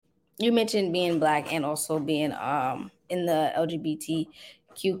you mentioned being black and also being in the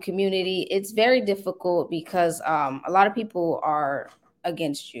LGBTQ community. It's very difficult because a lot of people are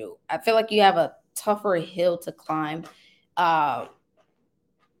against you. I feel like you have a tougher hill to climb. Uh,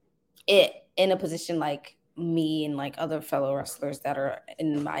 it in a position like me and like other fellow wrestlers that are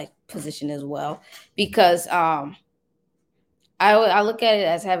in my position as well, because I look at it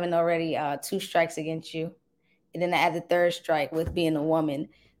as having already two strikes against you, and then I add the third strike with being a woman.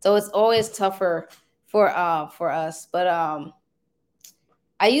 So it's always tougher for us. But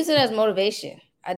I use it as motivation.